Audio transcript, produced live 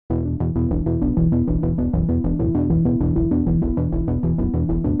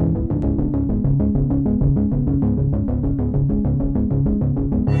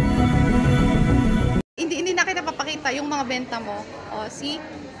mga benta mo. O, see?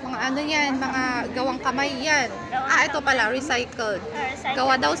 Mga ano yan, mga gawang kamay yan. Ito pala, recycled.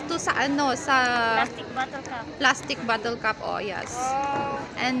 Gawa daw to sa ano, sa Plastic bottle cup. Plastic bottle cup, oh yes.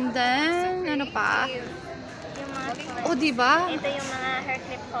 And then, ano pa? Yung mga Oh, diba? ito yung mga hair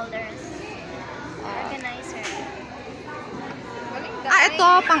clip holders. Organizer. Ito,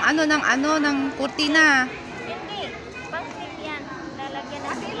 pang ano ng kurtina. Hindi. Pang clip yan. Lalagyan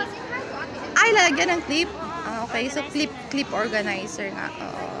ng clip. Lalagyan ng clip? Okay, so clip organizer nga.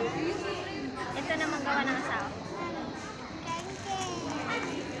 Oo. Ito naman gawa ng asawa.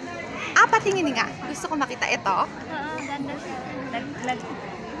 Patingin nga. Gusto ko makita ito. Oo, ganda siya.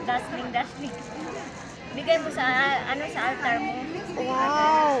 Dashling. Bigay mo sa, sa altar mo.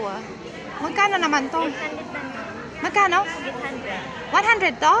 Wow! Magkano naman to? 800 na. Magkano? 800.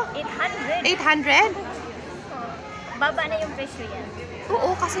 100 to? 800? 800? Baba na yung presyo yan.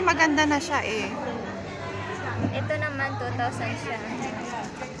 Oo, kasi maganda na siya eh. Ito naman, 2,000 siya.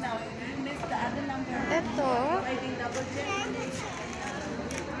 Ito.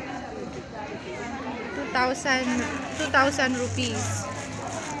 2,000 rupees.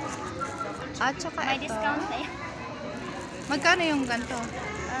 At saka May ito. discount na yan. Magkano yung ganito?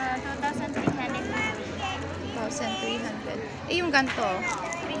 2,300. 2,300. Yung ganito?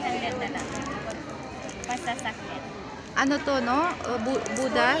 300 na lang. Pangsasakyan. Ano to, no?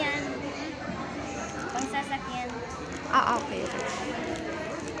 Buddha? Yan. Pangsasakyan. Okay.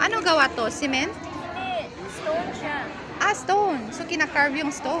 Ano gawa to? Cement? Hindi. Stone siya. Stone. So, kina-carve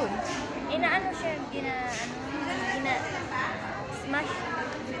yung stone. Inaano siya. Smash.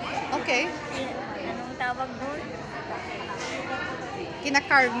 Okay. Anong tawag doon?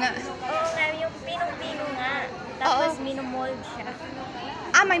 Kina-carve nga. Oo nga, yung pinong-pino nga. Tapos minomold siya.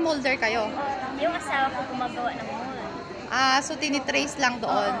 May molder kayo? Yung asawa ko gumagawa ng mold. So tinitrace lang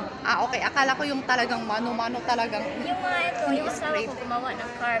doon. Okay. Akala ko yung talagang mano-mano talagang. Yung mga ito, yung asawa ko gumawa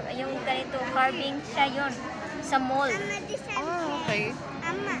ng carve. Yung ganito, carving siya yun. Sa mold. Okay.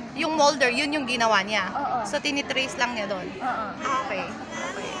 Yung molder, yun yung ginawa niya. Oo. So tinitrace lang niya doon. Oo. Okay.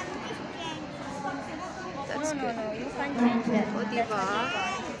 That's good. You can change that. O, diba?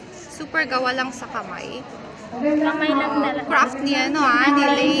 Super gawa lang sa kamay. Kamay lang talaga. Craft niya, no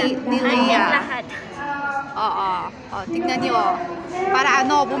Nilay Lahat. Tignan nyo. Para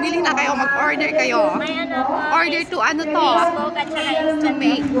bumili na kayo, mag-order kayo. May Order to Facebook at saka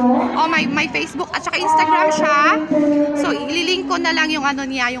Instagram. May Facebook at saka Instagram siya. So, ililink ko na lang yung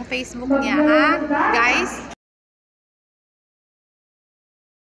niya, yung Facebook niya, ha? Guys.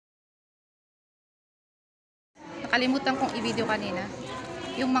 Nakalimutan kong i-video kanina.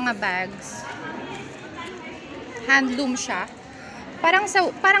 Yung mga bags. Handloom siya.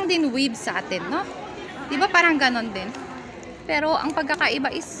 Parang din weave sa atin, no? 'Di ba parang ganon din? Pero ang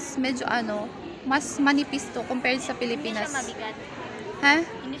pagkakaiba is medyo mas manipis to compared sa Pilipinas. Hindi siya mabigat. Ha?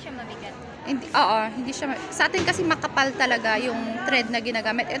 Hindi siya mabigat. Hindi siya. Sa atin kasi makapal talaga yung thread na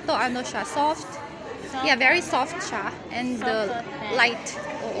ginagamit. Ito siya, soft. Yeah, very soft siya and light.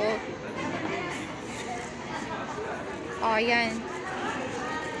 Oo. Yan.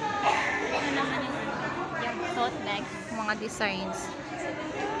 Ano naman yung tote bag. Mga designs.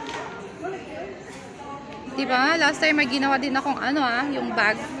 Diba? Last time may ginawa din akong yung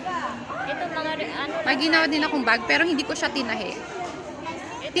bag. Ito mga May ginawa din akong bag pero hindi ko siya tinahi.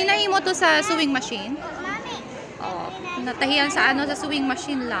 Tinahi mo to sa sewing machine? Natahiyan sa sa sewing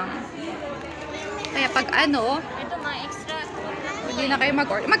machine lang. Kaya pag ito mga extra. hindi na kayo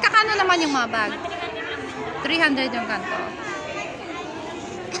mag-order. Magkakano naman yung mga bag? 300 yung ganito.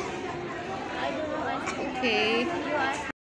 Okay. You ask